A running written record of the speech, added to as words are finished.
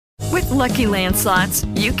Lucky Land Slots,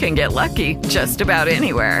 you can get lucky just about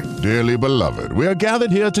anywhere. Dearly beloved, we are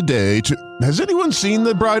gathered here today to... Has anyone seen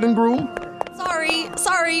the bride and groom?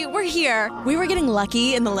 Sorry, we're here. We were getting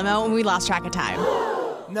lucky in the limo and we lost track of time.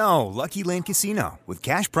 No, Lucky Land Casino, with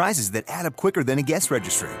cash prizes that add up quicker than a guest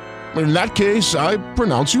registry. In that case, I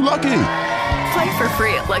pronounce you lucky. Play for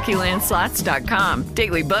free at LuckyLandSlots.com.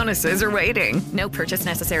 Daily bonuses are waiting. No purchase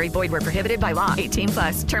necessary. Void where prohibited by law.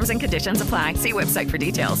 18+. Terms and conditions apply. See website for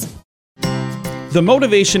details. The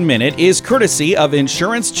Motivation Minute is courtesy of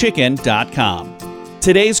InsuranceChicken.com.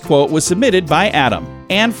 Today's quote was submitted by Adam.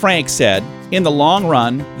 Anne Frank said, "In the long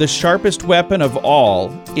run, the sharpest weapon of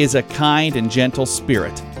all is a kind and gentle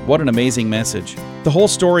spirit." What an amazing message. The whole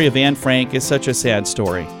story of Anne Frank is such a sad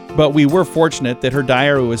story. But we were fortunate that her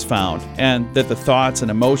diary was found and that the thoughts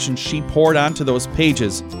and emotions she poured onto those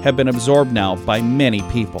pages have been absorbed now by many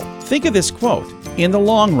people. Think of this quote. "In the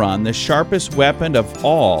long run, the sharpest weapon of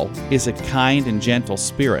all is a kind and gentle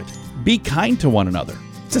spirit." Be kind to one another.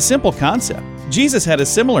 It's a simple concept. Jesus had a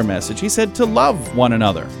similar message. He said to love one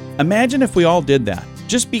another. Imagine if we all did that.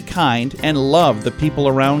 Just be kind and love the people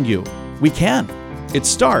around you. We can. It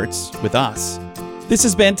starts with us. This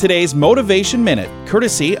has been today's Motivation Minute,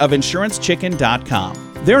 courtesy of InsuranceChicken.com.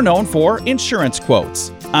 They're known for insurance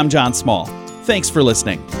quotes. I'm John Small. Thanks for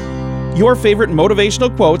listening. Your favorite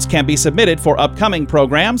motivational quotes can be submitted for upcoming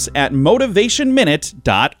programs at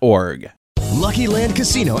MotivationMinute.org. Lucky Land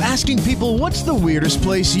Casino, asking people, what's the weirdest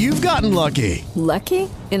place you've gotten lucky? Lucky?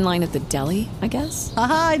 In line at the deli, I guess?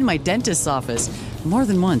 Aha, in my dentist's office. More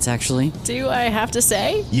than once, actually. Do I have to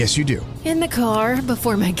say? Yes, you do. In the car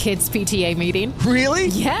before my kids' PTA meeting. Really?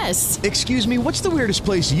 Yes. Excuse me, what's the weirdest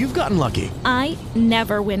place you've gotten lucky? I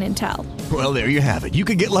never win and tell. Well, there you have it. You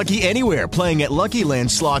can get lucky anywhere, playing at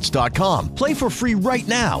LuckyLandSlots.com. Play for free right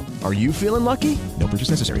now. Are you feeling lucky? No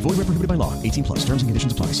purchase necessary. Void where prohibited by law. 18+. Terms and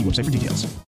conditions apply. See website for details.